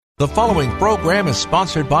The following program is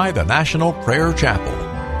sponsored by the National Prayer Chapel.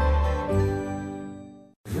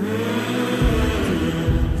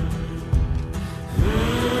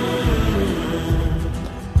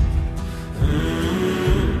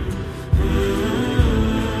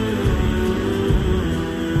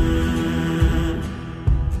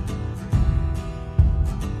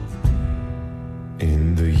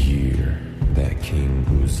 In the year that King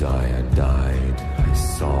Uzziah died, I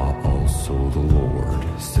saw also the Lord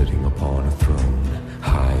sitting upon a throne,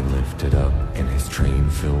 high lifted up, and his train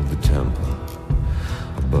filled the temple.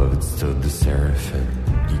 Above it stood the seraphim,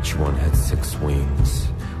 each one had 6 wings.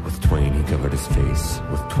 With twain he covered his face,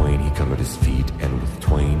 with twain he covered his feet, and with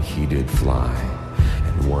twain he did fly.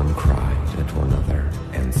 And one cried unto another,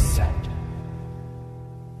 and said,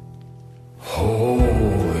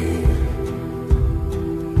 Holy,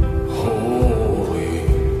 holy,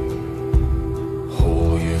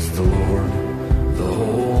 holy is the Lord. The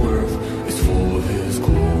whole earth is full of his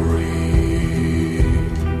glory.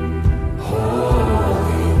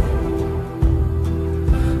 Holy,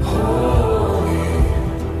 holy,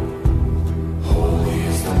 holy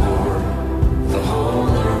is the Lord. The whole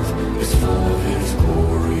earth is full of his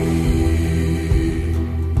glory.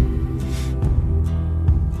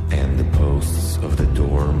 And the posts of the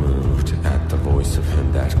door moved at the voice of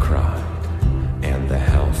him that cried, and the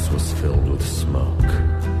house was filled with smoke.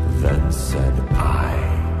 Then said I,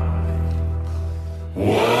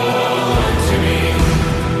 Woe unto me!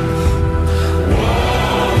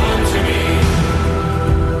 Woe unto me!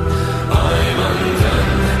 I'm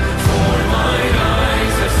undone, for mine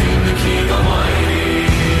eyes have seen the King Almighty.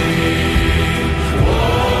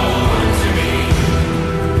 Woe unto me!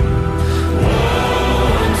 Woe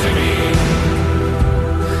unto me!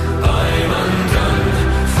 I'm undone,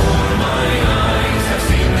 for mine eyes have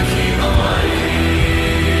seen the King Almighty.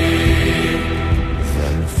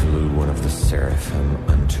 Then flew one of the seraphim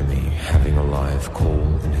unto me, having a live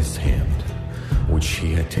coal in his hand, which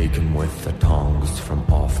he had taken with the tongs from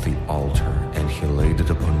off the altar, and he laid it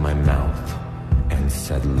upon my mouth, and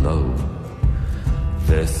said, Lo,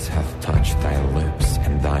 this hath touched thy lips,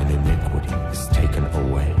 and thine iniquity is taken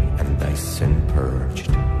away, and thy sin purged.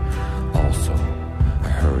 Also I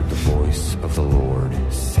heard the voice of the Lord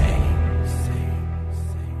saying,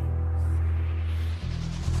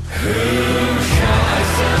 Whom shall I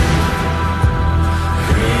send?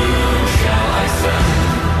 Whom shall I send?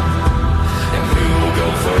 And who will go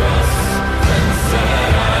for us? Then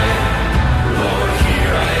said I, Lord,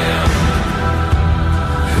 here I am.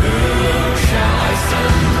 Whom shall I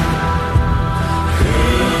send?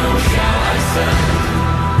 Whom shall I send?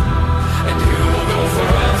 And who will go for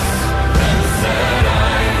us? Then said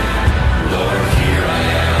I, Lord, here I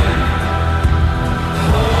am.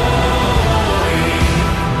 Holy,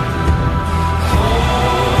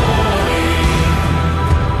 holy,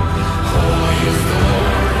 holy is the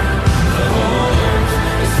Lord. The whole earth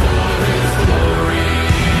is full of his glory.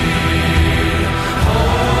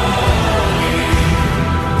 Holy,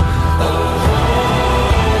 oh holy,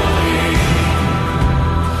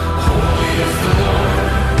 holy is the Lord.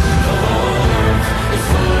 The whole earth is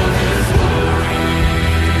full of his glory.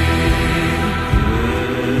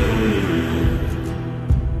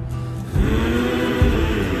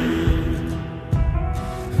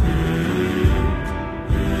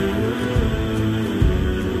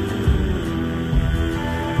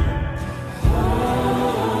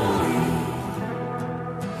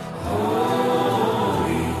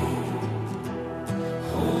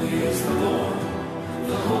 Holy is the Lord.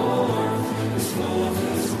 The whole earth is full of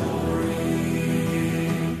his glory.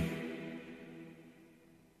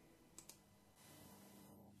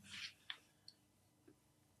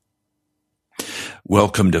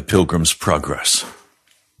 Welcome to Pilgrim's Progress.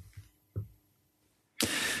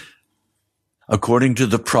 According to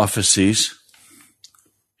the prophecies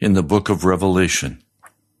in the book of Revelation,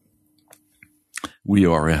 we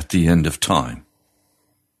are at the end of time.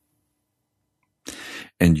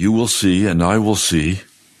 And you will see, and I will see,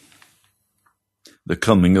 the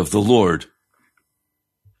coming of the Lord.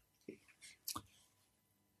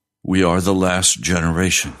 We are the last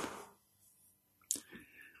generation.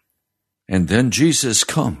 And then Jesus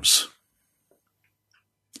comes.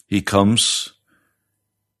 He comes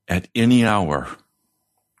at any hour,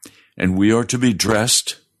 and we are to be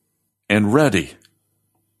dressed and ready.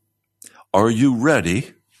 Are you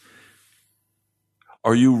ready?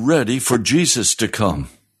 Are you ready for Jesus to come?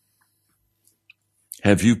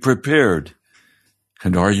 Have you prepared?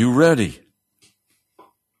 And are you ready?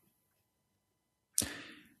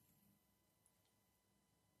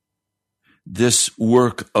 This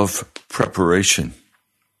work of preparation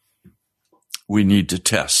we need to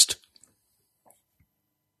test.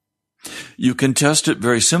 You can test it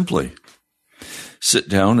very simply. Sit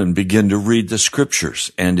down and begin to read the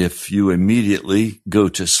scriptures. And if you immediately go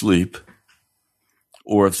to sleep,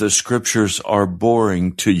 or if the scriptures are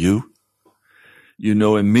boring to you, you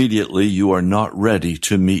know immediately you are not ready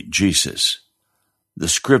to meet Jesus. The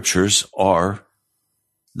scriptures are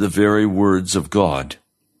the very words of God.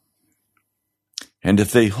 And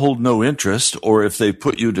if they hold no interest, or if they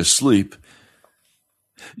put you to sleep,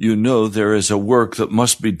 you know there is a work that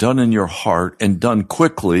must be done in your heart and done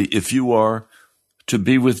quickly if you are to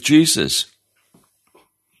be with Jesus.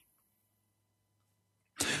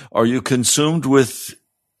 Are you consumed with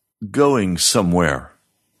going somewhere?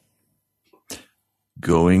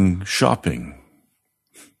 Going shopping?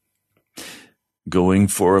 Going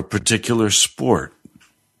for a particular sport?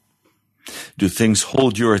 Do things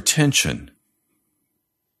hold your attention?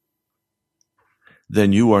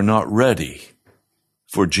 Then you are not ready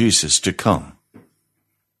for Jesus to come.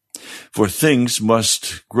 For things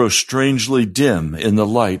must grow strangely dim in the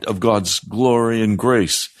light of God's glory and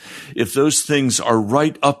grace. If those things are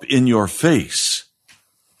right up in your face,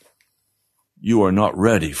 you are not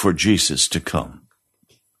ready for Jesus to come.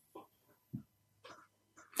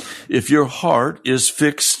 If your heart is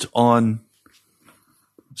fixed on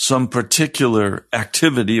some particular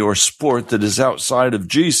activity or sport that is outside of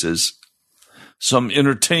Jesus, some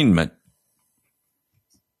entertainment,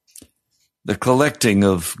 the collecting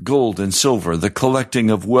of gold and silver, the collecting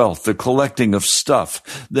of wealth, the collecting of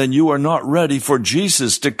stuff, then you are not ready for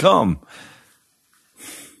Jesus to come.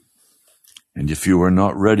 And if you are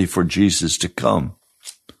not ready for Jesus to come,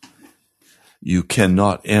 you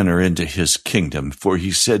cannot enter into his kingdom. For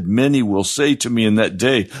he said, many will say to me in that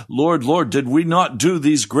day, Lord, Lord, did we not do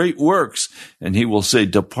these great works? And he will say,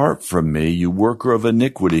 depart from me, you worker of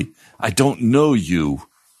iniquity. I don't know you.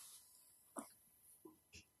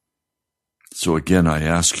 So again, I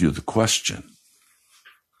ask you the question,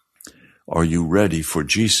 are you ready for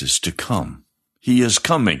Jesus to come? He is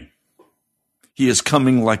coming. He is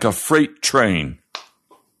coming like a freight train.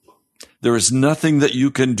 There is nothing that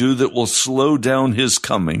you can do that will slow down his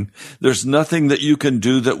coming. There's nothing that you can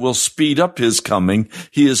do that will speed up his coming.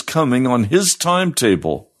 He is coming on his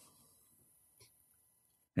timetable.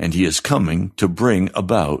 And he is coming to bring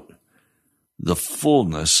about the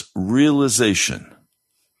fullness realization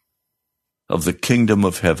of the kingdom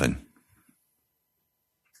of heaven.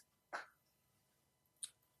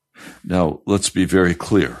 Now, let's be very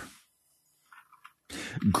clear.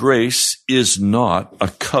 Grace is not a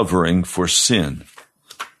covering for sin.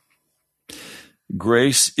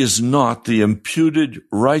 Grace is not the imputed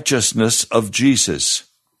righteousness of Jesus.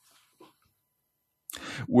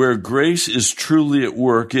 Where grace is truly at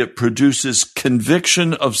work, it produces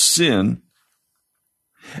conviction of sin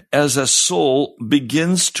as a soul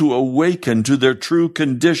begins to awaken to their true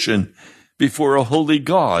condition before a holy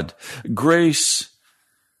God. Grace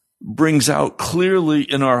brings out clearly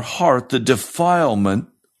in our heart the defilement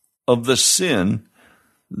of the sin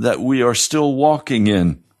that we are still walking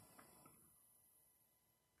in.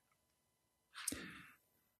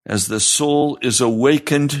 As the soul is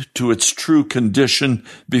awakened to its true condition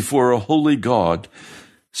before a holy God,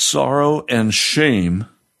 sorrow and shame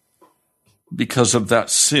because of that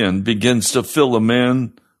sin begins to fill a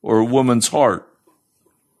man or a woman's heart.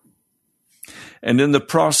 And in the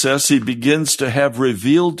process, he begins to have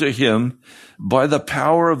revealed to him by the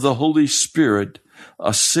power of the Holy Spirit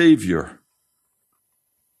a Savior.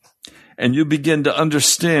 And you begin to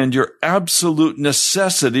understand your absolute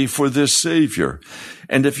necessity for this Savior.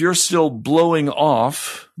 And if you're still blowing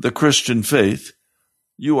off the Christian faith,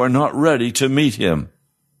 you are not ready to meet him.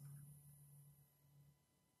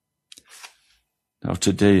 Now,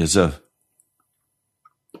 today is a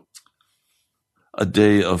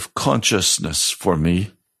day of consciousness for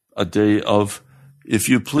me, a day of, if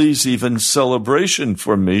you please, even celebration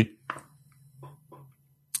for me.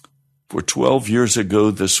 For 12 years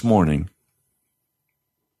ago this morning,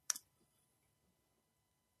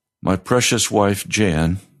 my precious wife,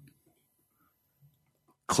 Jan,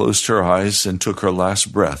 closed her eyes and took her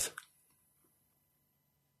last breath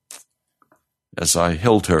as I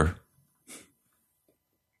held her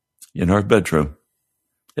in our bedroom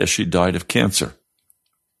as she died of cancer.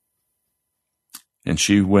 And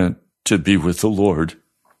she went to be with the Lord.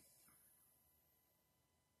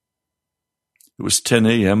 It was 10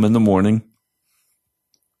 a.m. in the morning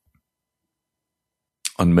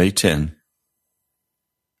on May 10,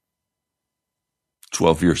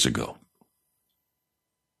 12 years ago.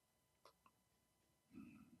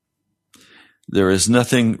 There is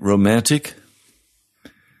nothing romantic.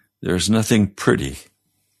 There is nothing pretty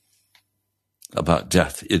about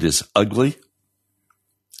death. It is ugly.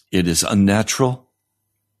 It is unnatural.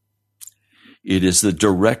 It is the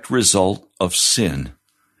direct result of sin.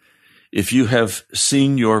 If you have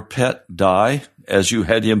seen your pet die as you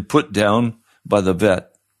had him put down by the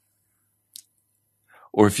vet,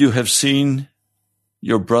 or if you have seen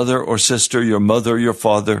your brother or sister, your mother, your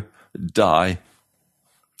father die,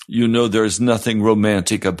 you know there is nothing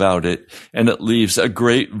romantic about it, and it leaves a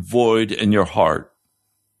great void in your heart.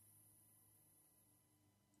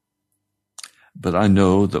 But I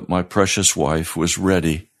know that my precious wife was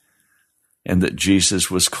ready and that Jesus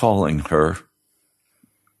was calling her.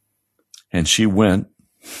 And she went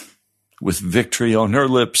with victory on her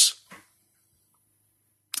lips,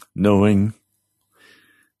 knowing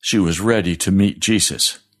she was ready to meet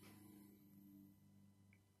Jesus.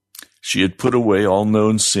 She had put away all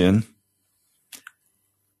known sin.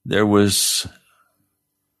 There was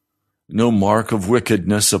no mark of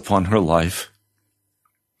wickedness upon her life.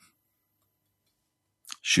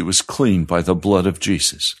 She was clean by the blood of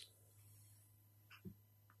Jesus.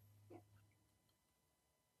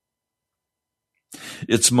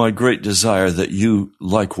 It's my great desire that you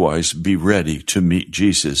likewise be ready to meet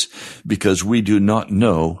Jesus, because we do not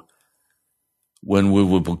know when we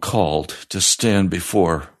will be called to stand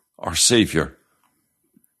before our Savior.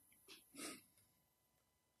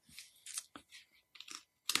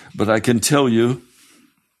 But I can tell you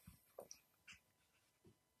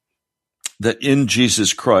that in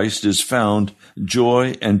Jesus Christ is found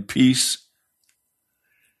joy and peace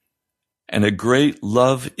and a great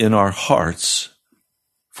love in our hearts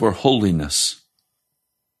for holiness,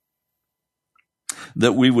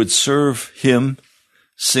 that we would serve him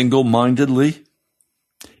single-mindedly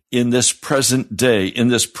in this present day, in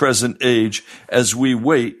this present age, as we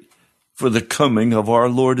wait for the coming of our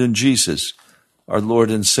Lord and Jesus, our Lord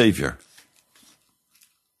and Savior.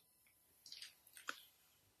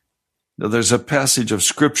 Now, there's a passage of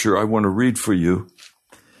Scripture I want to read for you.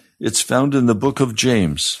 It's found in the book of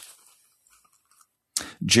James.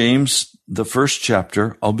 James, the first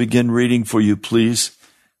chapter. I'll begin reading for you, please,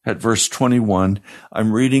 at verse 21.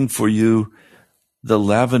 I'm reading for you the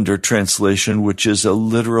Lavender translation, which is a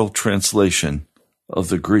literal translation of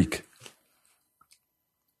the Greek.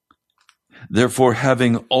 Therefore,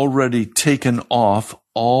 having already taken off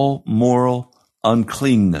all moral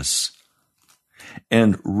uncleanness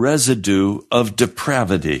and residue of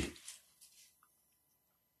depravity.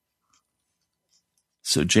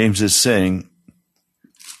 So James is saying,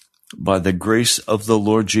 by the grace of the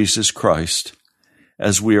Lord Jesus Christ,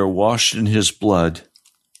 as we are washed in his blood,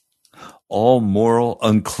 all moral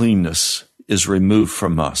uncleanness is removed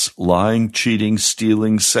from us. Lying, cheating,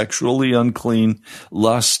 stealing, sexually unclean,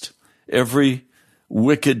 lust, every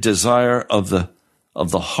wicked desire of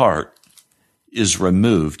the heart is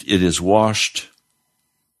removed. It is washed.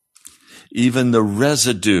 Even the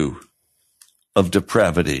residue of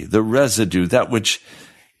depravity, the residue, that which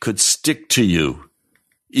could stick to you,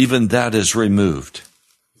 even that is removed.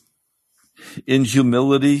 In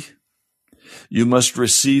humility, you must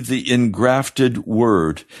receive the engrafted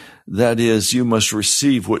word. That is, you must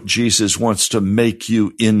receive what Jesus wants to make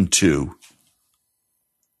you into.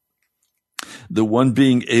 The one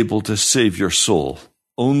being able to save your soul.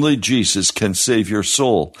 Only Jesus can save your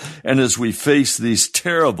soul. And as we face these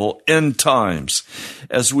terrible end times,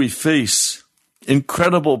 as we face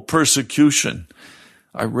incredible persecution,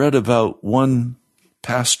 I read about one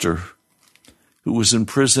pastor who was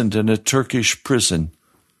imprisoned in a Turkish prison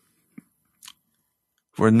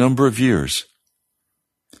for a number of years.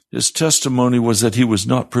 His testimony was that he was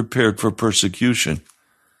not prepared for persecution,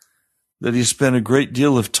 that he spent a great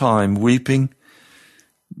deal of time weeping,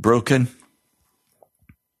 broken,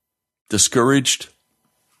 discouraged,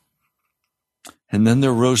 and then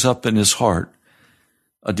there rose up in his heart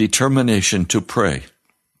a determination to pray.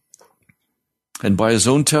 And by his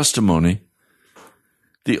own testimony,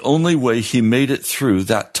 the only way he made it through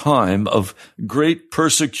that time of great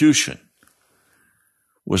persecution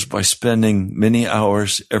was by spending many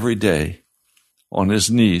hours every day on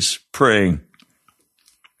his knees praying,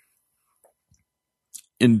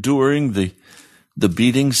 enduring the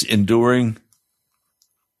beatings, enduring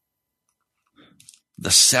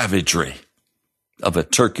the savagery of a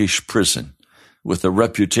Turkish prison with a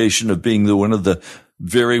reputation of being one of the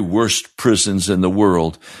very worst prisons in the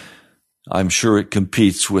world. I'm sure it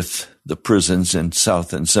competes with the prisons in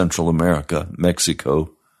South and Central America,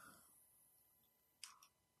 Mexico.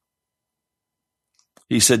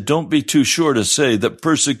 He said, don't be too sure to say that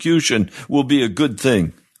persecution will be a good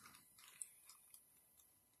thing.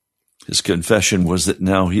 His confession was that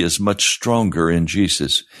now he is much stronger in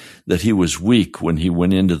Jesus, that he was weak when he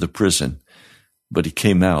went into the prison, but he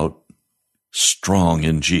came out strong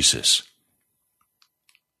in Jesus.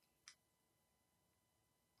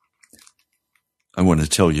 I want to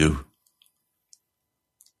tell you,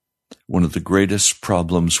 one of the greatest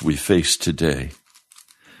problems we face today,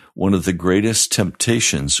 one of the greatest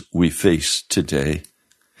temptations we face today,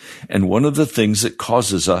 and one of the things that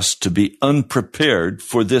causes us to be unprepared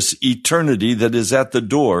for this eternity that is at the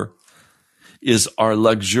door is our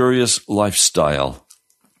luxurious lifestyle,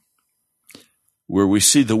 where we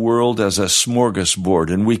see the world as a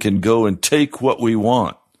smorgasbord and we can go and take what we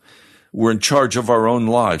want. We're in charge of our own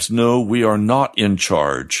lives. No, we are not in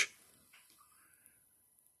charge.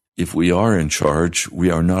 If we are in charge,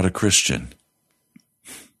 we are not a Christian.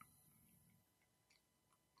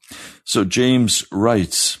 So James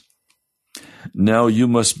writes, now you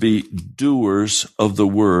must be doers of the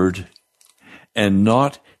word and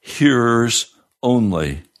not hearers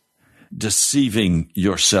only, deceiving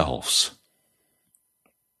yourselves.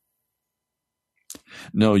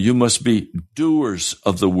 No, you must be doers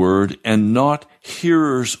of the word and not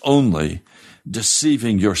hearers only,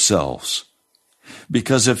 deceiving yourselves.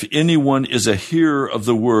 Because if anyone is a hearer of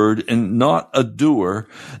the word and not a doer,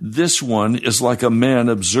 this one is like a man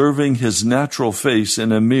observing his natural face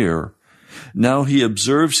in a mirror. Now he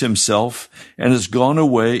observes himself and has gone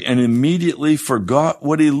away and immediately forgot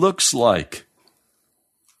what he looks like.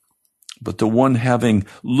 But the one having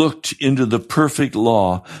looked into the perfect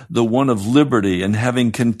law, the one of liberty, and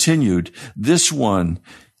having continued, this one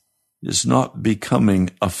is not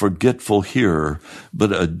becoming a forgetful hearer,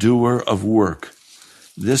 but a doer of work.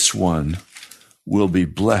 This one will be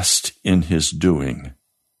blessed in his doing.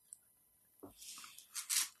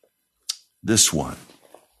 This one.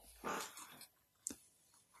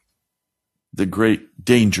 The great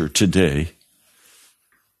danger today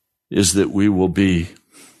is that we will be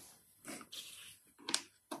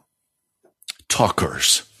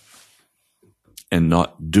talkers and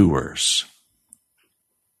not doers.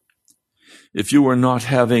 If you are not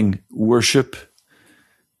having worship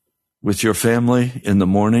with your family in the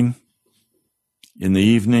morning, in the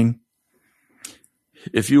evening,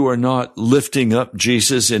 if you are not lifting up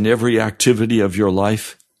Jesus in every activity of your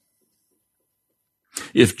life,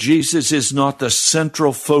 if Jesus is not the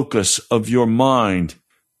central focus of your mind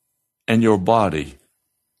and your body,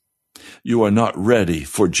 you are not ready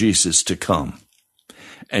for Jesus to come.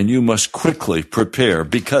 And you must quickly prepare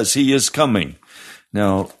because he is coming.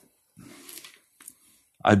 Now,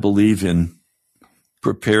 I believe in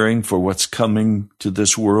preparing for what's coming to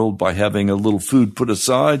this world by having a little food put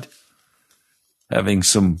aside, having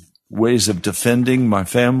some ways of defending my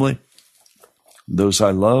family, those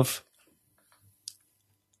I love.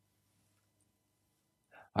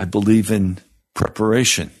 I believe in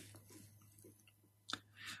preparation.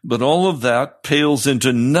 But all of that pales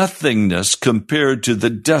into nothingness compared to the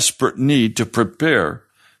desperate need to prepare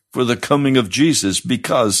for the coming of Jesus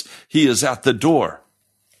because he is at the door.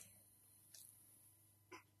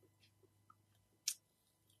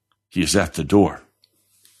 He is at the door.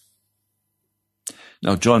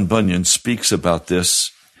 Now, John Bunyan speaks about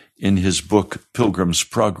this in his book, Pilgrim's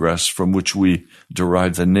Progress, from which we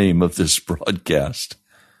derive the name of this broadcast.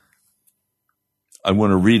 I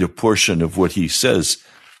want to read a portion of what he says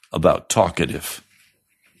about talkative.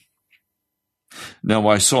 Now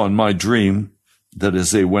I saw in my dream that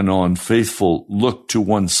as they went on, Faithful looked to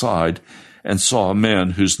one side and saw a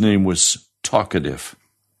man whose name was Talkative.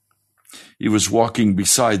 He was walking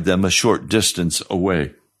beside them a short distance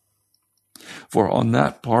away. For on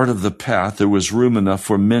that part of the path there was room enough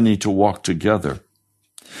for many to walk together.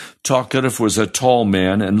 Talkative was a tall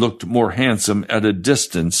man and looked more handsome at a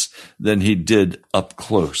distance than he did up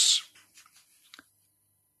close.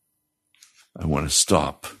 I want to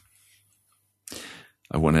stop.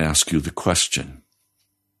 I want to ask you the question.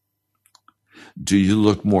 Do you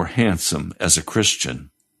look more handsome as a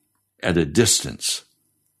Christian at a distance?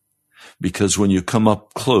 Because when you come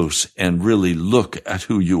up close and really look at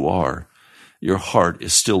who you are, your heart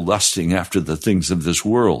is still lusting after the things of this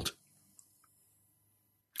world.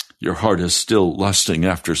 Your heart is still lusting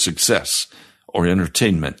after success or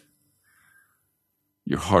entertainment.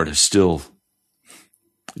 Your heart is still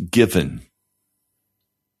given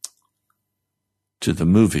to the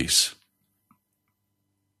movies,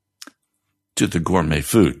 to the gourmet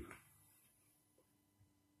food,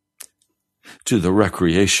 to the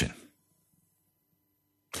recreation.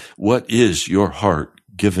 What is your heart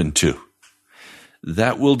given to?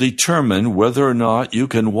 That will determine whether or not you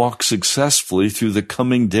can walk successfully through the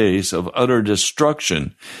coming days of utter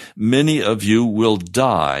destruction. Many of you will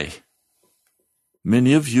die.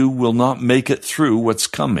 Many of you will not make it through what's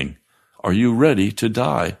coming. Are you ready to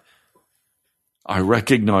die? I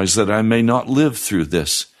recognize that I may not live through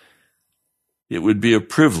this. It would be a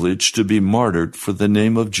privilege to be martyred for the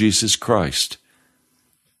name of Jesus Christ.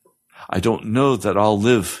 I don't know that I'll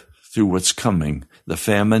live through what's coming, the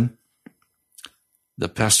famine, the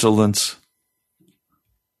pestilence,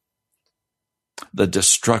 the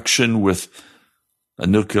destruction with a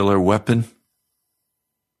nuclear weapon,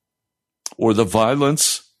 or the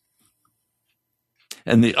violence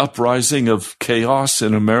and the uprising of chaos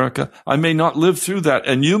in America. I may not live through that,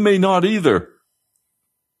 and you may not either.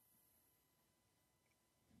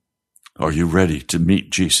 Are you ready to meet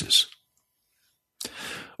Jesus?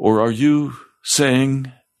 Or are you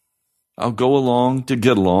saying, I'll go along to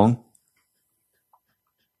get along.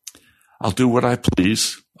 I'll do what I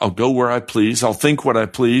please. I'll go where I please. I'll think what I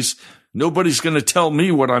please. Nobody's going to tell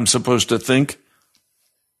me what I'm supposed to think.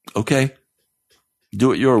 Okay,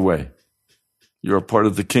 do it your way. You're a part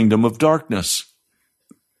of the kingdom of darkness.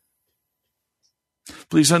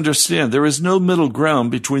 Please understand, there is no middle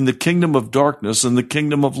ground between the kingdom of darkness and the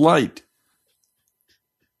kingdom of light.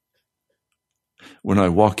 When I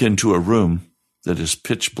walk into a room that is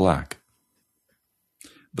pitch black,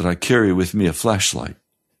 but I carry with me a flashlight,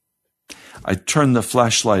 I turn the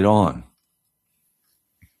flashlight on.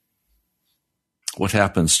 What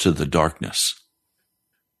happens to the darkness?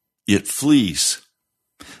 It flees.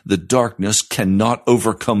 The darkness cannot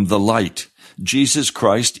overcome the light. Jesus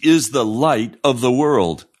Christ is the light of the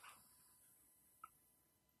world.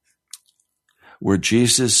 Where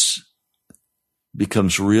Jesus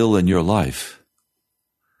becomes real in your life,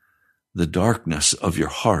 the darkness of your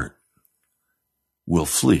heart will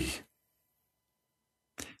flee.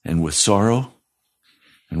 And with sorrow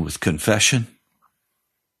and with confession,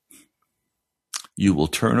 you will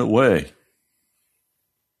turn away.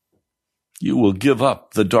 You will give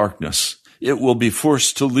up the darkness. It will be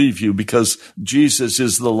forced to leave you because Jesus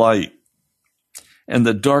is the light. And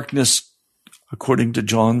the darkness, according to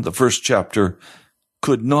John, the first chapter,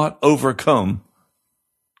 could not overcome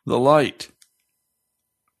the light.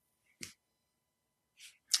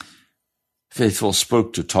 Faithful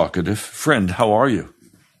spoke to Talkative. Friend, how are you?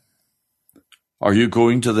 Are you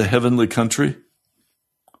going to the heavenly country?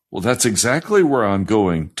 Well, that's exactly where I'm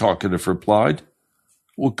going, Talkative replied.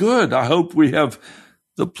 Well, good. I hope we have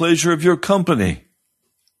the pleasure of your company.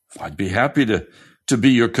 I'd be happy to be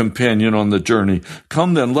your companion on the journey.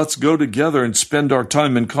 Come then, let's go together and spend our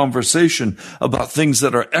time in conversation about things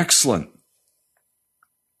that are excellent.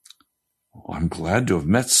 Oh, I'm glad to have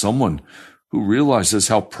met someone who realizes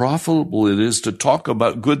how profitable it is to talk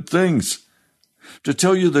about good things. To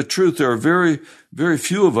tell you the truth, there are very, very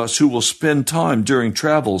few of us who will spend time during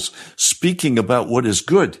travels speaking about what is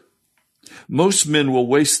good. Most men will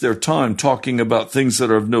waste their time talking about things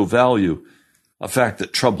that are of no value, a fact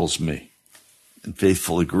that troubles me. And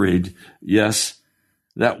Faithful agreed, yes,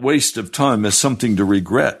 that waste of time is something to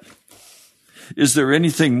regret. Is there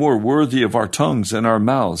anything more worthy of our tongues and our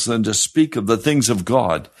mouths than to speak of the things of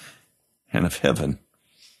God and of heaven?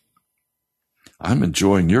 I'm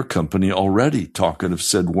enjoying your company already, Talkative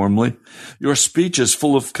said warmly. Your speech is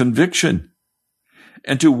full of conviction.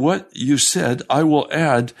 And to what you said, I will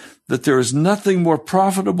add that there is nothing more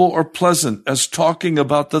profitable or pleasant as talking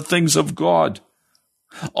about the things of God.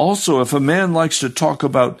 Also, if a man likes to talk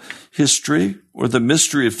about history or the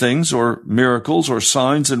mystery of things or miracles or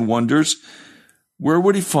signs and wonders, where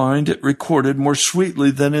would he find it recorded more sweetly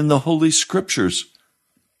than in the Holy Scriptures?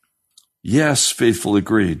 Yes, Faithful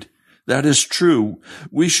agreed. That is true.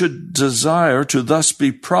 We should desire to thus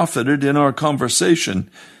be profited in our conversation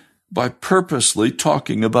by purposely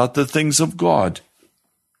talking about the things of God.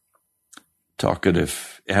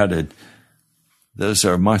 Talkative added, those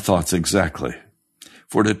are my thoughts exactly.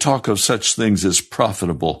 For to talk of such things is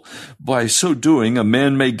profitable. By so doing, a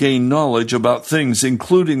man may gain knowledge about things,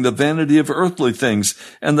 including the vanity of earthly things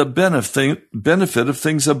and the benefit of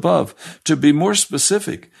things above. To be more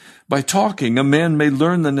specific, by talking, a man may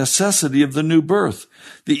learn the necessity of the new birth,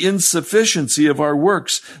 the insufficiency of our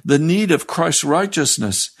works, the need of Christ's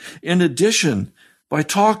righteousness. In addition, by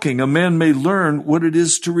talking, a man may learn what it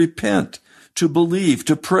is to repent, to believe,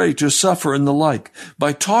 to pray, to suffer, and the like.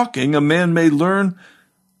 By talking, a man may learn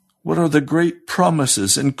what are the great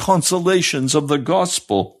promises and consolations of the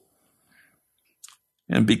gospel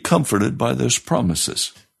and be comforted by those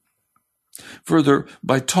promises. Further,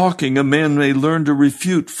 by talking, a man may learn to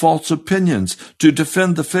refute false opinions, to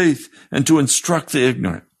defend the faith, and to instruct the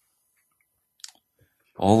ignorant.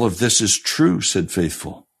 All of this is true, said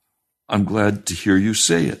Faithful. I'm glad to hear you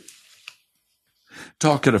say it.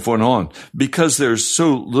 Talkative went on, because there's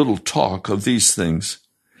so little talk of these things,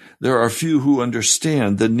 There are few who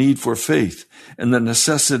understand the need for faith and the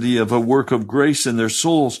necessity of a work of grace in their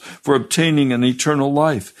souls for obtaining an eternal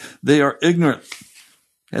life. They are ignorant,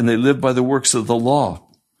 and they live by the works of the law,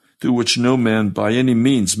 through which no man by any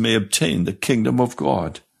means may obtain the kingdom of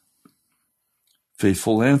God.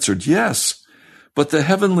 Faithful answered, Yes, but the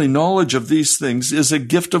heavenly knowledge of these things is a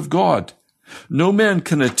gift of God. No man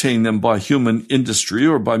can attain them by human industry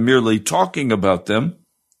or by merely talking about them.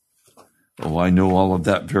 Oh, I know all of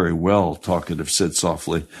that very well, Talkative said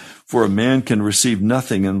softly, for a man can receive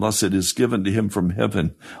nothing unless it is given to him from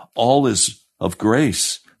heaven. All is of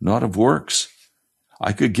grace, not of works.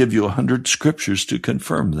 I could give you 100 scriptures to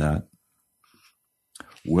confirm that.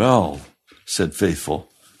 Well, said Faithful,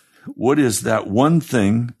 what is that one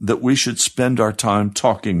thing that we should spend our time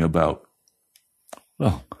talking about?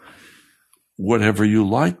 Well, whatever you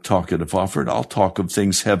like, Talkative offered. I'll talk of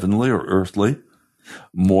things heavenly or earthly,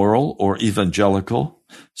 moral or evangelical,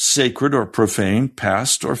 sacred or profane,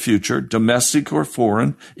 past or future, domestic or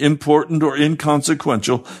foreign, important or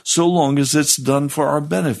inconsequential, so long as it's done for our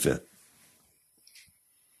benefit.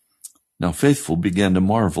 Now Faithful began to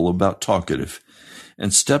marvel about Talkative,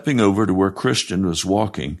 and stepping over to where Christian was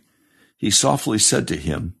walking, he softly said to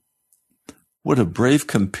him, What a brave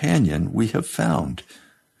companion we have found.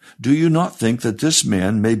 Do you not think that this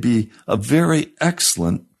man may be a very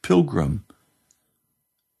excellent pilgrim?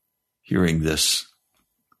 Hearing this,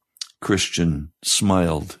 Christian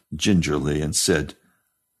smiled gingerly and said,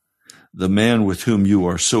 The man with whom you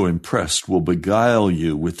are so impressed will beguile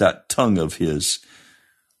you with that tongue of his.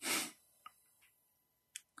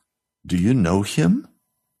 Do you know him?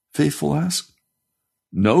 Faithful asked.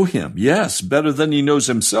 Know him? Yes, better than he knows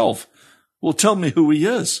himself. Well, tell me who he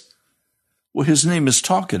is. Well, his name is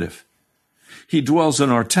Talkative. He dwells in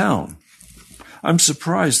our town. I'm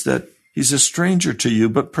surprised that he's a stranger to you,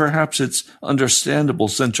 but perhaps it's understandable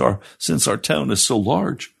since our town is so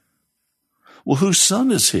large. Well, whose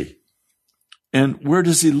son is he? And where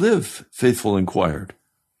does he live? Faithful inquired.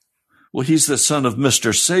 Well, he's the son of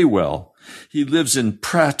Mr. Saywell. He lives in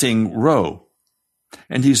Prating Row,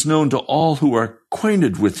 and he's known to all who are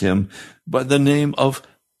acquainted with him by the name of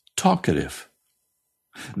Talkative.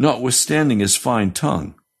 Notwithstanding his fine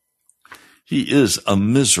tongue, he is a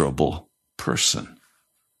miserable person.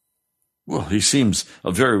 Well, he seems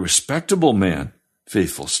a very respectable man,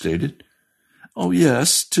 Faithful stated. Oh,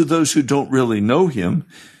 yes, to those who don't really know him,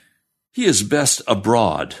 he is best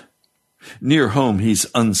abroad. Near home, he's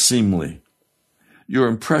unseemly. Your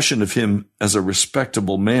impression of him as a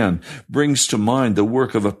respectable man brings to mind the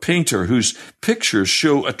work of a painter whose pictures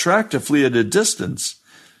show attractively at a distance,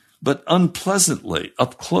 but unpleasantly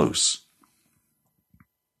up close.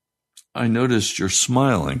 I noticed you're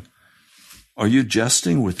smiling. Are you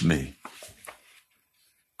jesting with me?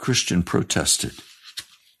 Christian protested.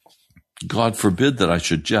 God forbid that I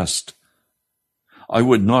should jest. I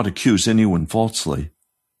would not accuse anyone falsely.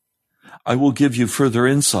 I will give you further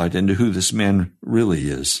insight into who this man really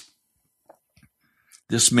is.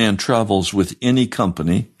 This man travels with any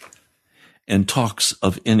company and talks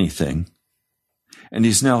of anything. And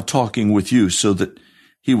he's now talking with you so that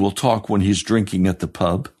he will talk when he's drinking at the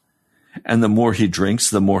pub. And the more he drinks,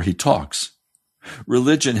 the more he talks.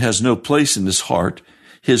 Religion has no place in his heart,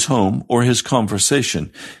 his home, or his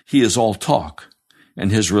conversation. He is all talk,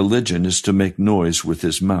 and his religion is to make noise with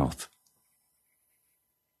his mouth.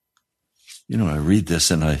 You know, I read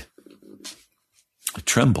this and I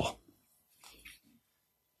tremble.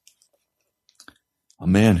 A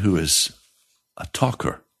man who is a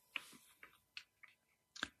talker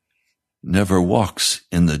never walks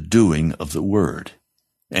in the doing of the word,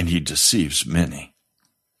 and he deceives many.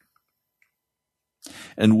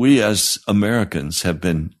 And we as Americans have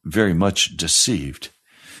been very much deceived,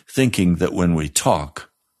 thinking that when we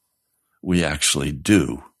talk, we actually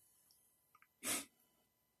do.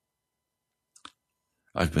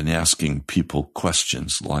 I've been asking people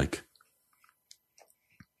questions like,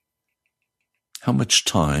 how much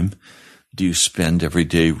time do you spend every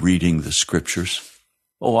day reading the scriptures?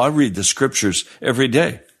 Oh, I read the scriptures every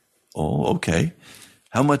day. Oh, okay.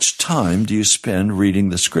 How much time do you spend reading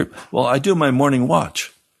the script? Well, I do my morning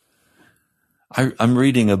watch. I'm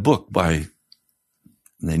reading a book by,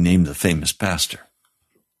 they name the famous pastor.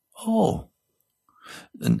 Oh,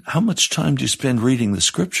 and how much time do you spend reading the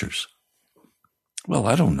scriptures? Well,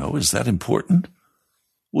 I don't know. Is that important?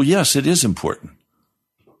 Well, yes, it is important.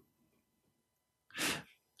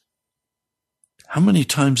 How many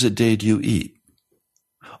times a day do you eat?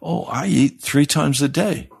 Oh, I eat 3 times a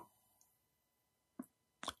day.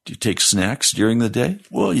 Do you take snacks during the day?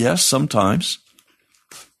 Well, yes, sometimes.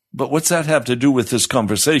 But what's that have to do with this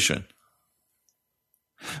conversation?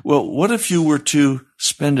 Well, what if you were to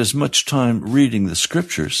spend as much time reading the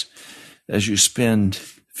scriptures as you spend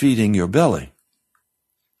feeding your belly?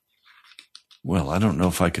 Well, I don't know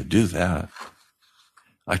if I could do that.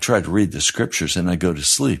 I try to read the scriptures and I go to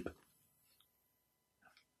sleep.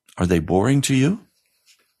 Are they boring to you?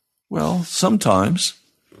 Well, sometimes,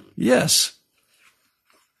 yes.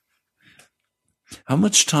 How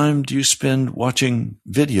much time do you spend watching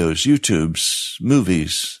videos, YouTubes,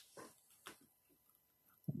 movies?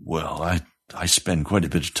 Well, I spend quite a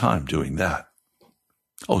bit of time doing that.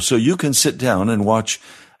 Oh, so you can sit down and watch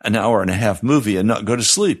an hour and a half movie and not go to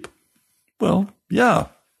sleep? Well, yeah.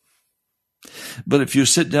 But if you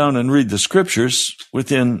sit down and read the scriptures,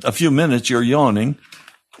 within a few minutes you're yawning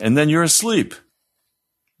and then you're asleep.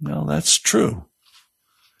 Well, that's true.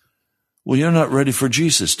 Well, you're not ready for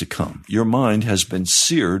Jesus to come. Your mind has been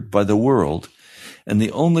seared by the world, and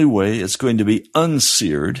the only way it's going to be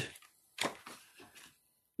unseared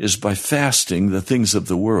is by fasting the things of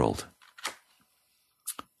the world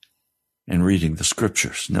and reading the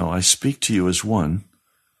scriptures. Now, I speak to you as one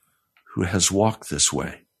who has walked this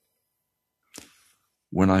way.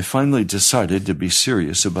 When I finally decided to be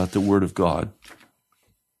serious about the Word of God,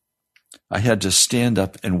 I had to stand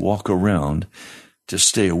up and walk around to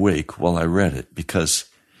stay awake while I read it because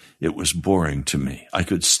it was boring to me. I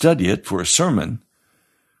could study it for a sermon.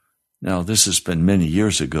 Now, this has been many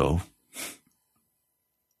years ago.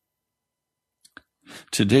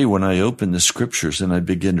 Today, when I open the scriptures and I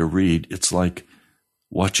begin to read, it's like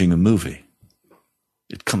watching a movie.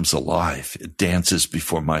 It comes alive. It dances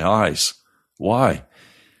before my eyes. Why?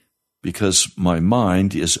 Because my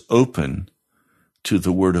mind is open to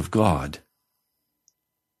the Word of God.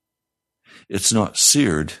 It's not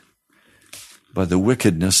seared by the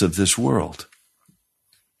wickedness of this world.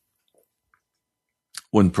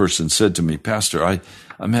 One person said to me, Pastor,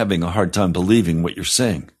 I'm having a hard time believing what you're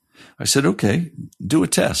saying. I said, okay, do a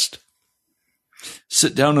test.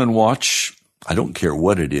 Sit down and watch, I don't care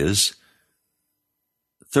what it is,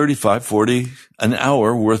 35, 40, an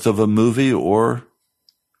hour worth of a movie or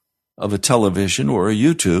of a television or a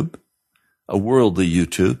YouTube, a worldly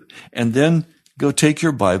YouTube, and then go take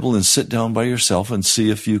your Bible and sit down by yourself and see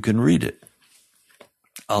if you can read it.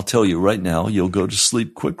 I'll tell you right now, you'll go to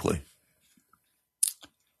sleep quickly.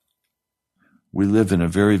 We live in a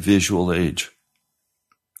very visual age.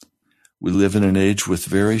 We live in an age with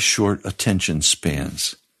very short attention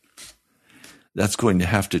spans. That's going to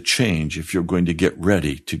have to change if you're going to get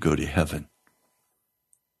ready to go to heaven.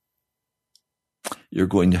 You're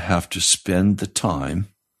going to have to spend the time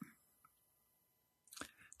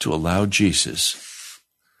to allow Jesus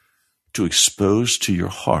to expose to your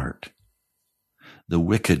heart the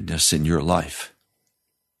wickedness in your life.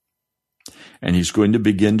 And he's going to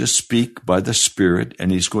begin to speak by the Spirit,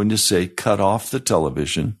 and he's going to say, cut off the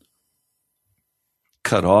television,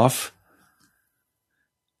 cut off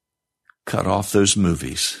those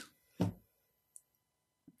movies.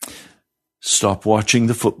 Stop watching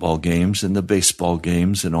the football games and the baseball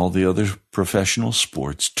games and all the other professional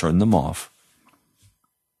sports. Turn them off.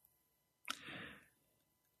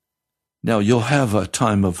 Now, you'll have a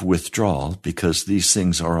time of withdrawal because these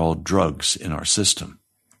things are all drugs in our system.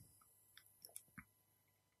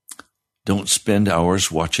 Don't spend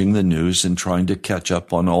hours watching the news and trying to catch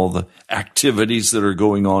up on all the activities that are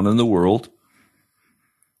going on in the world.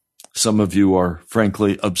 Some of you are,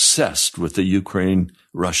 frankly, obsessed with the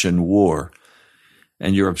Ukraine-Russian war,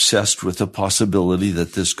 and you're obsessed with the possibility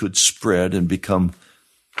that this could spread and become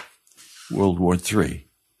World War III.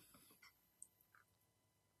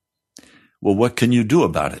 Well, what can you do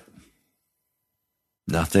about it?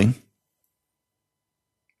 Nothing.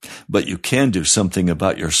 But you can do something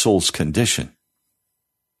about your soul's condition.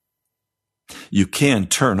 You can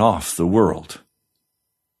turn off the world.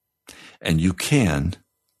 And you can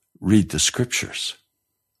read the scriptures.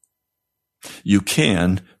 You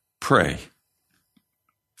can pray.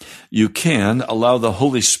 You can allow the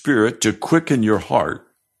Holy Spirit to quicken your heart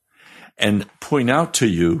and point out to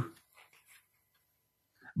you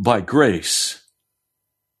by grace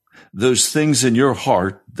those things in your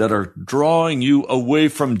heart that are drawing you away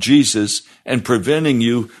from Jesus and preventing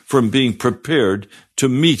you from being prepared to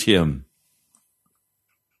meet him.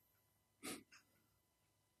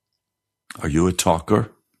 Are you a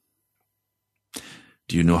talker?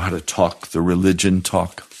 Do you know how to talk the religion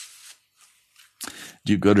talk?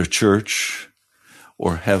 Do you go to church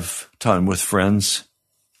or have time with friends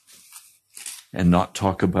and not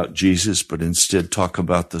talk about Jesus, but instead talk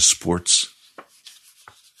about the sports?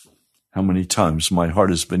 How many times my heart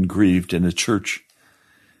has been grieved in a church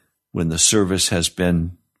when the service has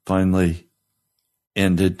been finally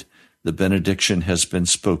ended the benediction has been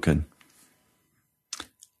spoken.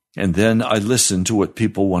 And then I listen to what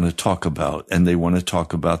people want to talk about, and they want to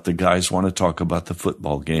talk about, the guys want to talk about the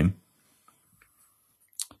football game,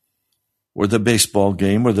 or the baseball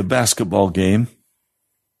game, or the basketball game.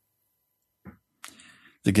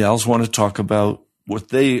 The gals want to talk about what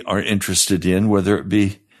they are interested in, whether it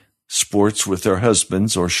be sports with their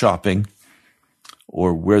husbands, or shopping,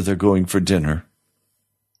 or where they're going for dinner,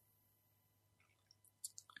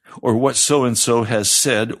 or what so-and-so has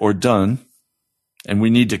said or done, and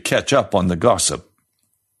we need to catch up on the gossip.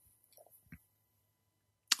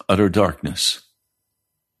 Utter darkness.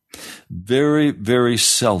 Very, very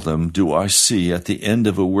seldom do I see at the end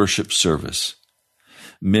of a worship service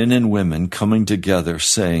men and women coming together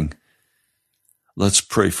saying, let's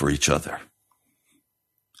pray for each other.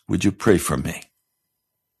 Would you pray for me?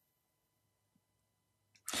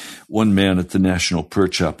 One man at the National Prayer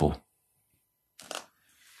Chapel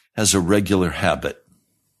has a regular habit.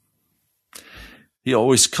 He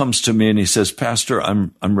always comes to me and he says, Pastor,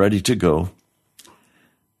 I'm ready to go,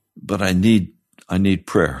 but I need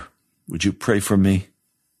prayer. Would you pray for me?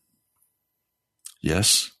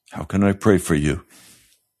 Yes. How can I pray for you?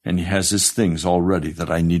 And he has his things all ready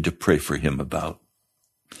that I need to pray for him about.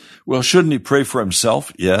 Well, shouldn't he pray for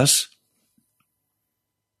himself? Yes.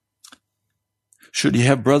 Should he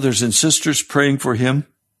have brothers and sisters praying for him?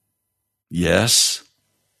 Yes.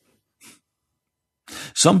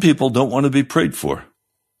 Some people don't want to be prayed for.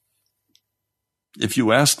 If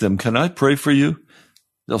you ask them, can I pray for you?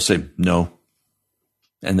 They'll say, no.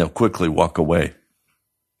 And they'll quickly walk away.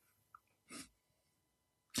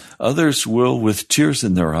 Others will, with tears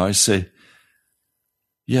in their eyes, say,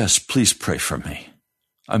 yes, please pray for me.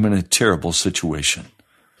 I'm in a terrible situation.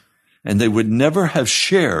 And they would never have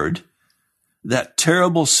shared that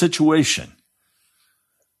terrible situation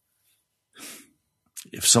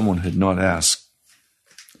if someone had not asked,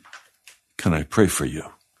 can I pray for you?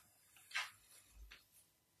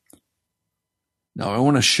 Now, I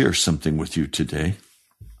want to share something with you today.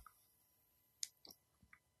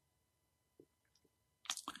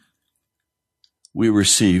 We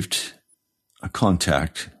received a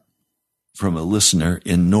contact from a listener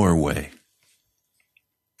in Norway.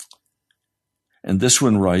 And this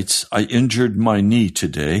one writes, I injured my knee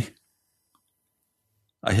today.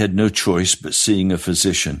 I had no choice but seeing a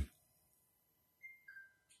physician.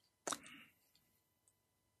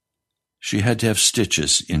 She had to have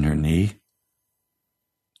stitches in her knee.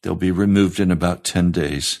 They'll be removed in about 10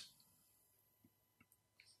 days.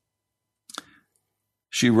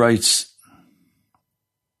 She writes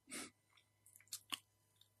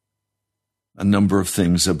a number of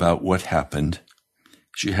things about what happened.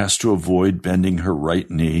 She has to avoid bending her right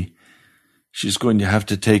knee. She's going to have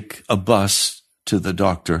to take a bus to the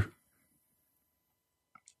doctor.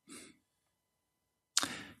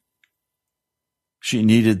 She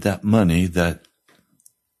needed that money that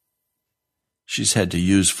she's had to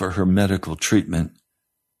use for her medical treatment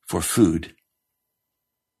for food,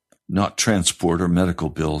 not transport or medical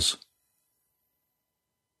bills.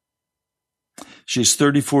 She's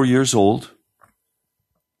 34 years old.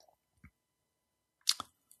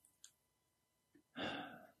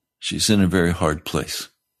 She's in a very hard place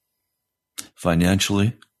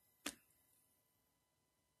financially.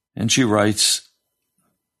 And she writes,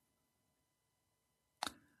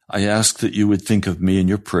 I ask that you would think of me in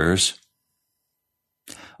your prayers.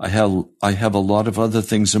 I have a lot of other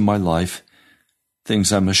things in my life,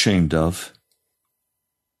 things I'm ashamed of,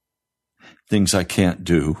 things I can't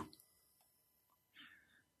do,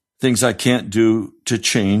 things I can't do to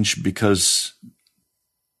change because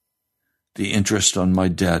the interest on my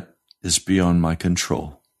debt is beyond my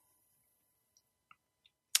control.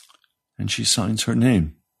 And she signs her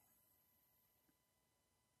name.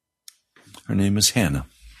 Her name is Hannah.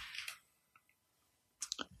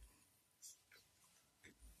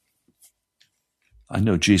 I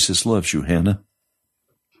know Jesus loves you, Hannah.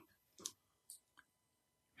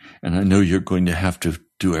 And I know you're going to have to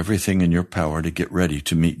do everything in your power to get ready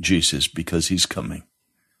to meet Jesus because he's coming.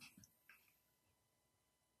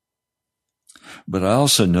 But I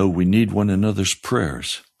also know we need one another's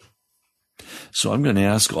prayers. So I'm going to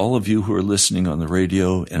ask all of you who are listening on the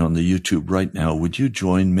radio and on the YouTube right now, would you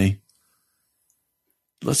join me?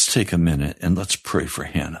 Let's take a minute and let's pray for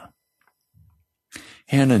Hannah.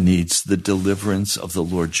 Hannah needs the deliverance of the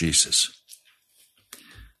Lord Jesus.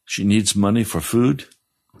 She needs money for food.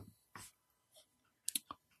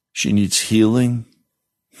 She needs healing.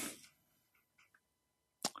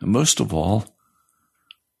 And most of all,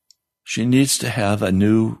 she needs to have a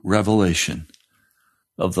new revelation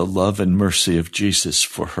of the love and mercy of Jesus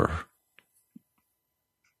for her.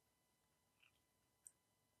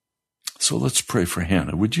 So let's pray for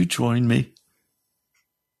Hannah. Would you join me?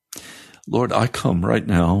 Lord, I come right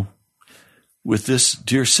now with this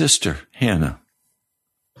dear sister, Hannah,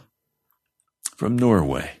 from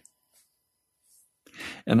Norway.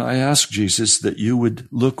 And I ask, Jesus, that you would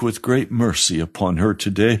look with great mercy upon her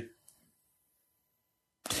today.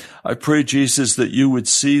 I pray, Jesus, that you would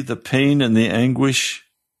see the pain and the anguish,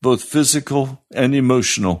 both physical and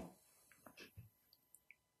emotional.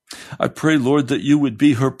 I pray, Lord, that you would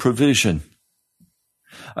be her provision.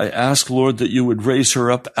 I ask, Lord, that you would raise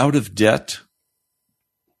her up out of debt,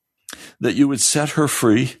 that you would set her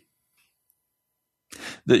free,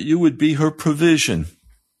 that you would be her provision,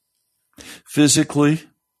 physically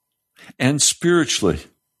and spiritually.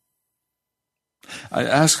 I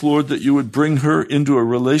ask, Lord, that you would bring her into a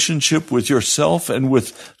relationship with yourself and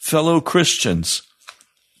with fellow Christians.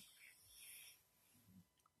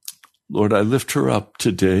 Lord, I lift her up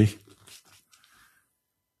today,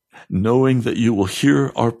 knowing that you will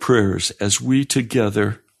hear our prayers as we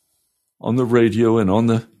together on the radio and on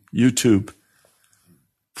the YouTube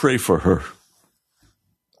pray for her.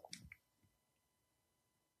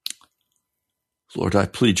 Lord, I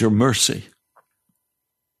plead your mercy,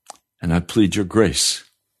 and I plead your grace.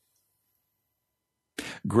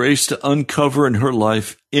 Grace to uncover in her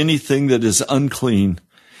life anything that is unclean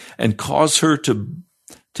and cause her to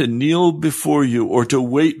kneel before you or to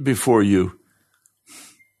wait before you,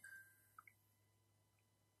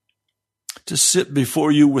 to sit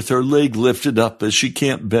before you with her leg lifted up as she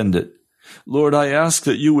can't bend it. Lord, I ask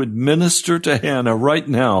that you would minister to Hannah right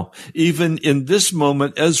now, even in this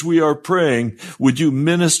moment as we are praying. Would you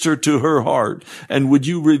minister to her heart, and would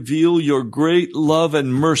you reveal your great love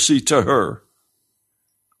and mercy to her?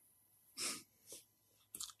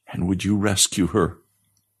 And would you rescue her?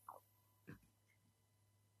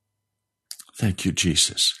 Thank you,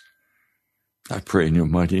 Jesus. I pray in your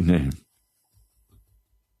mighty name.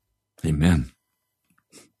 Amen.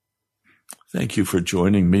 Thank you for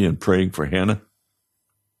joining me in praying for Hannah.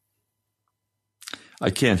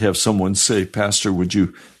 I can't have someone say, Pastor, would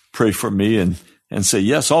you pray for me? And say,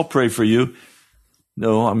 yes, I'll pray for you.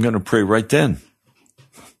 No, I'm going to pray right then.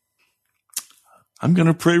 I'm going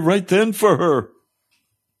to pray right then for her.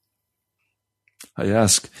 I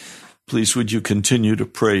ask, please, would you continue to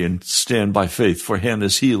pray and stand by faith for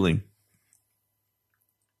Hannah's healing,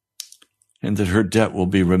 and that her debt will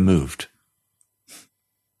be removed,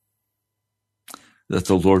 that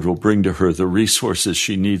the Lord will bring to her the resources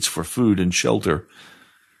she needs for food and shelter,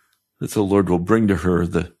 that the Lord will bring to her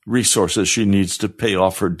the resources she needs to pay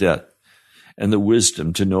off her debt, and the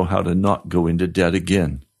wisdom to know how to not go into debt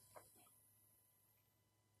again.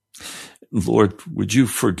 Lord, would you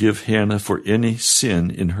forgive Hannah for any sin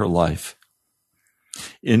in her life?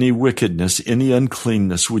 Any wickedness, any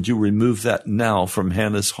uncleanness, would you remove that now from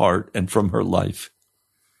Hannah's heart and from her life?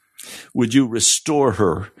 Would you restore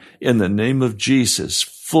her in the name of Jesus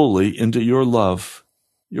fully into your love,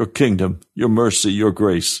 your kingdom, your mercy, your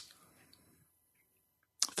grace?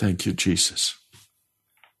 Thank you, Jesus.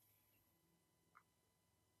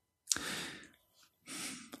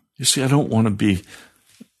 You see, I don't want to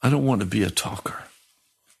be a talker.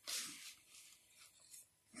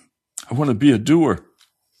 I want to be a doer.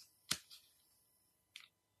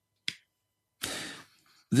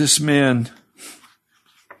 This man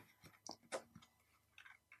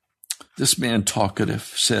talkative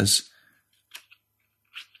says,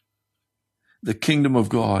 the kingdom of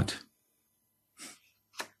God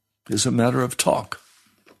is a matter of talk,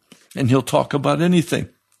 and he'll talk about anything.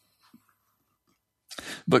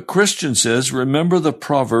 But Christian says, remember the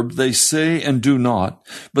proverb, they say and do not,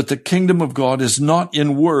 but the kingdom of God is not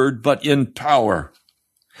in word, but in power.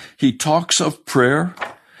 He talks of prayer.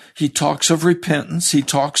 He talks of repentance. He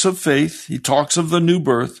talks of faith. He talks of the new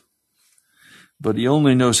birth, but he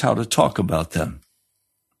only knows how to talk about them.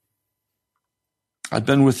 I've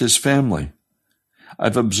been with his family.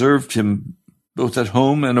 I've observed him both at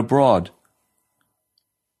home and abroad.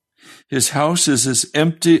 His house is as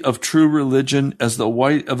empty of true religion as the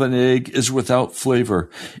white of an egg is without flavor.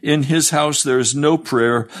 In his house there is no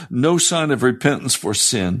prayer, no sign of repentance for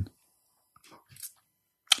sin.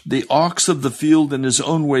 The ox of the field in his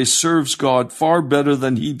own way serves God far better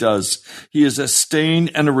than he does. He is a stain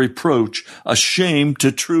and a reproach, a shame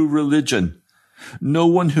to true religion. No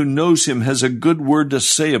one who knows him has a good word to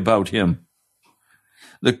say about him.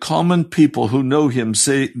 The common people who know him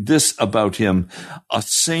say this about him, a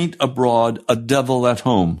saint abroad, a devil at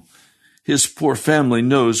home. His poor family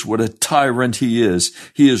knows what a tyrant he is.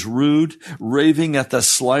 He is rude, raving at the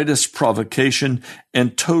slightest provocation,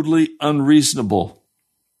 and totally unreasonable.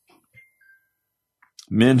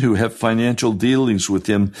 Men who have financial dealings with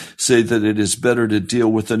him say that it is better to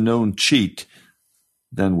deal with a known cheat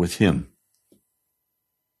than with him.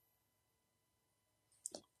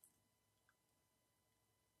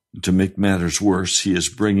 To make matters worse, he is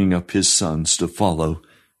bringing up his sons to follow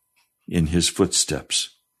in his footsteps.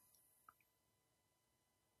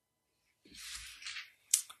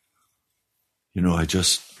 You know,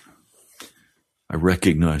 I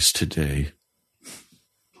recognize today,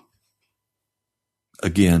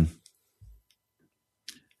 again,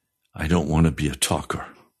 I don't want to be a talker.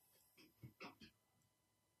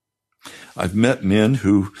 I've met men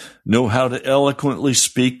who know how to eloquently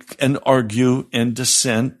speak and argue and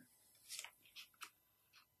dissent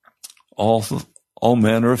all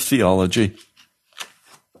manner of theology.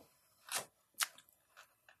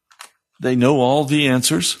 They know all the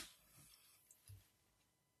answers,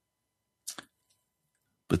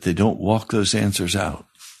 but they don't walk those answers out.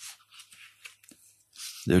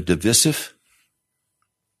 They're divisive.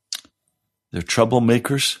 They're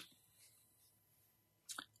troublemakers.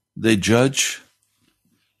 They judge.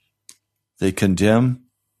 They condemn.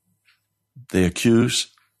 They accuse.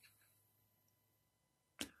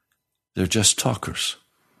 They're just talkers.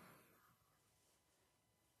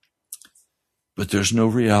 But there's no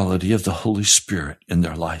reality of the Holy Spirit in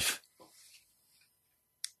their life.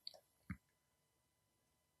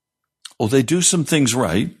 Oh, they do some things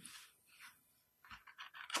right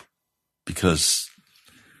because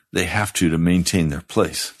they have to maintain their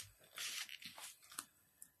place.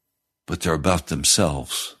 But they're about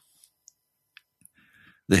themselves.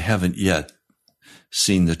 They haven't yet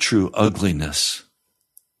seen the true ugliness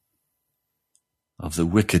of the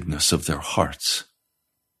wickedness of their hearts.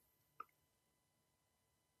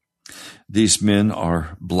 These men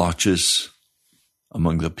are blotches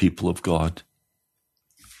among the people of God.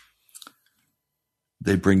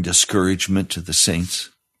 They bring discouragement to the saints.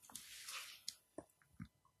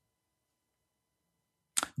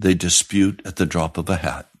 They dispute at the drop of a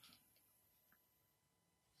hat.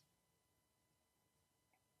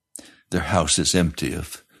 Their house is empty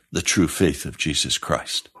of the true faith of Jesus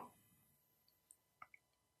Christ.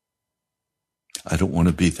 I don't want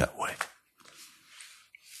to be that way.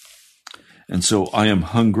 And so I am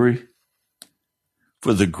hungry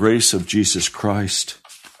for the grace of Jesus Christ.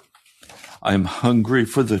 I am hungry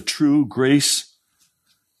for the true grace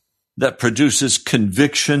that produces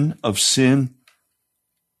conviction of sin,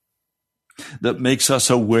 that makes us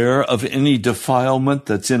aware of any defilement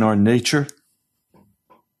that's in our nature,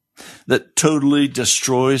 that totally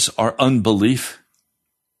destroys our unbelief.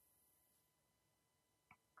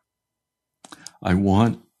 I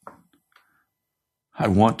want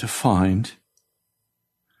to find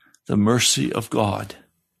the mercy of God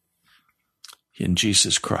in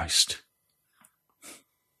Jesus Christ.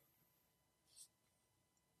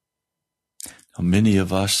 Now, many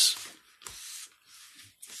of us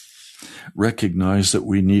recognize that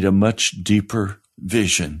we need a much deeper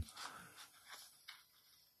vision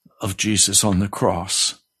of Jesus on the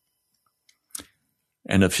cross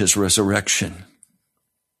and of his resurrection.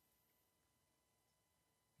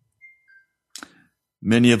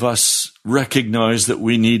 Many of us recognize that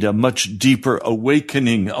we need a much deeper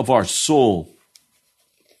awakening of our soul,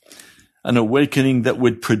 an awakening that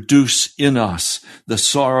would produce in us the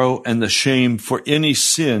sorrow and the shame for any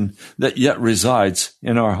sin that yet resides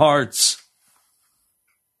in our hearts.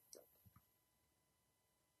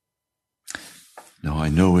 Now, I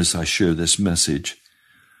know as I share this message,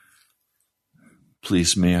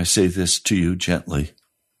 please may I say this to you gently.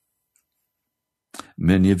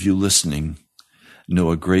 Many of you listening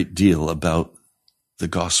know a great deal about the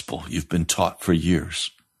gospel. You've been taught for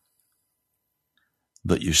years.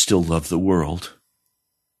 But you still love the world.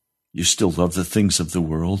 You still love the things of the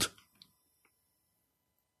world.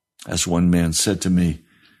 As one man said to me,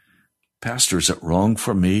 Pastor, is it wrong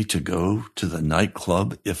for me to go to the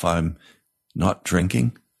nightclub if I'm not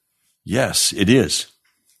drinking? Yes, it is.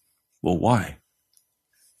 Well, why?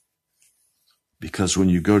 Because when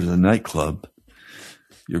you go to the nightclub,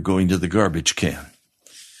 you're going to the garbage can.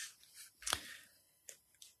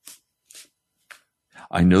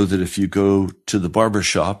 I know that if you go to the barber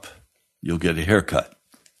shop, you'll get a haircut.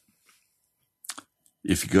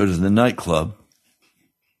 If you go to the nightclub,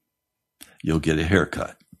 you'll get a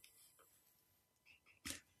haircut.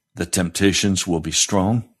 The temptations will be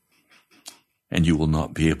strong, and you will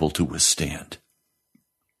not be able to withstand.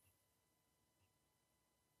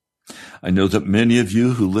 I know that many of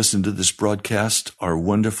you who listen to this broadcast are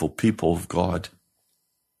wonderful people of God,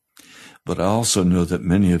 but I also know that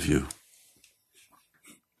many of you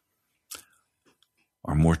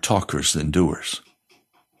are more talkers than doers.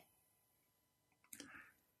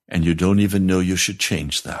 and you don't even know you should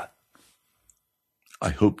change that. I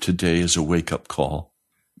hope today is a wake-up call.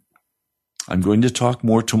 I'm going to talk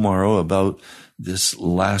more tomorrow about this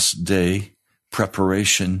last day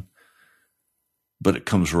preparation, but it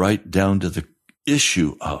comes right down to the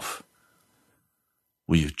issue of,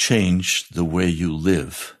 will you change the way you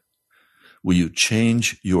live? Will you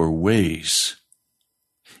change your ways?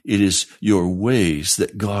 It is your ways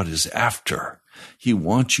that God is after. He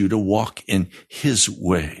wants you to walk in His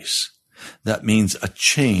ways. That means a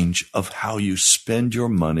change of how you spend your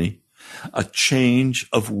money, a change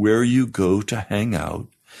of where you go to hang out,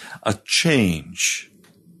 a change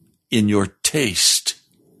in your taste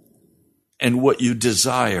and what you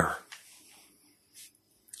desire.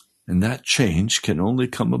 And that change can only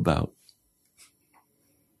come about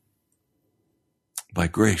by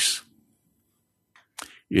grace.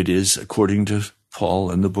 It is, according to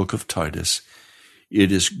Paul in the book of Titus,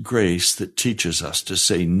 it is grace that teaches us to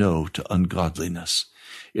say no to ungodliness.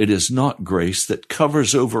 It is not grace that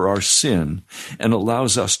covers over our sin and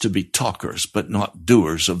allows us to be talkers but not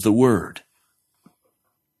doers of the word.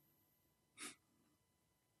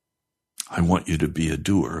 I want you to be a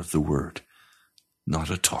doer of the word, not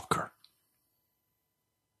a talker.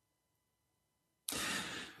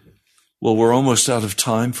 Well, we're almost out of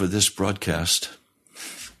time for this broadcast.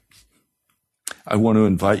 I want to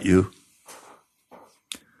invite you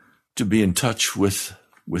to be in touch with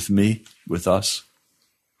me, with us.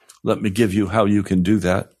 Let me give you how you can do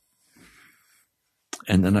that.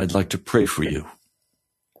 And then I'd like to pray for you.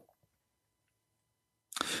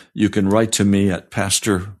 You can write to me at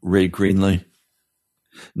Pastor Ray Greenley,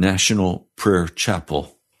 National Prayer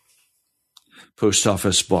Chapel, Post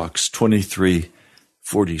Office Box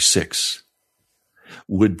 2346,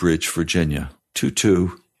 Woodbridge, Virginia,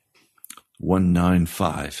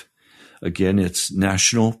 22195. Again, it's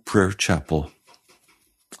National Prayer Chapel,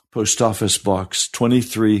 Post Office Box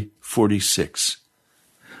 2346,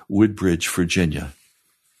 Woodbridge, Virginia,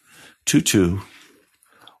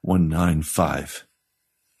 22195.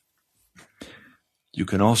 You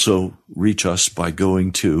can also reach us by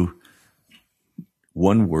going to,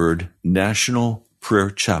 one word,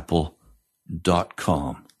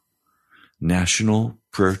 nationalprayerchapel.com.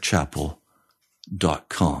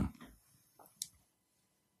 nationalprayerchapel.com.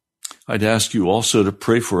 I'd ask you also to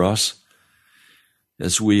pray for us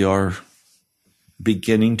as we are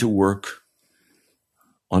beginning to work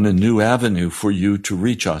on a new avenue for you to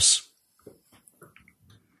reach us.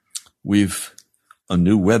 We've a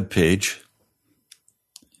new webpage,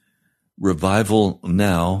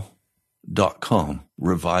 revivalnow.com.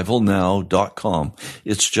 revivalnow.com.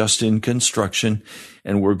 It's just in construction,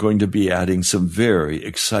 and we're going to be adding some very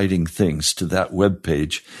exciting things to that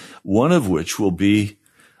webpage, one of which will be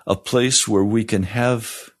a place where we can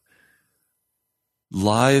have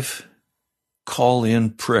live call-in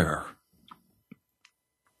prayer.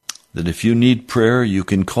 That if you need prayer, you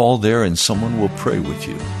can call there and someone will pray with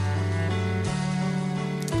you.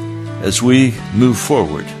 As we move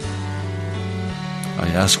forward, I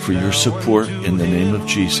ask for your support in the name of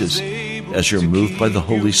Jesus as you're moved by the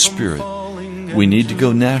Holy Spirit. We need to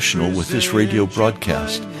go national with this radio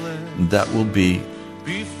broadcast, and that will be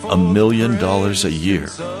 $1 million a year.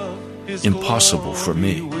 Impossible for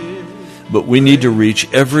me. But we need to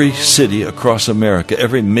reach every city across America,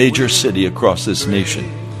 every major city across this nation.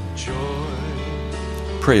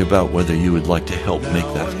 Pray about whether you would like to help make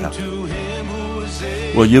that happen.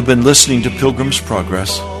 Well, you've been listening to Pilgrim's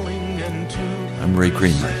Progress. I'm Ray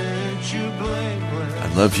Greenley. I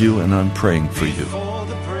love you and I'm praying for you.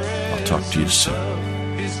 I'll talk to you soon.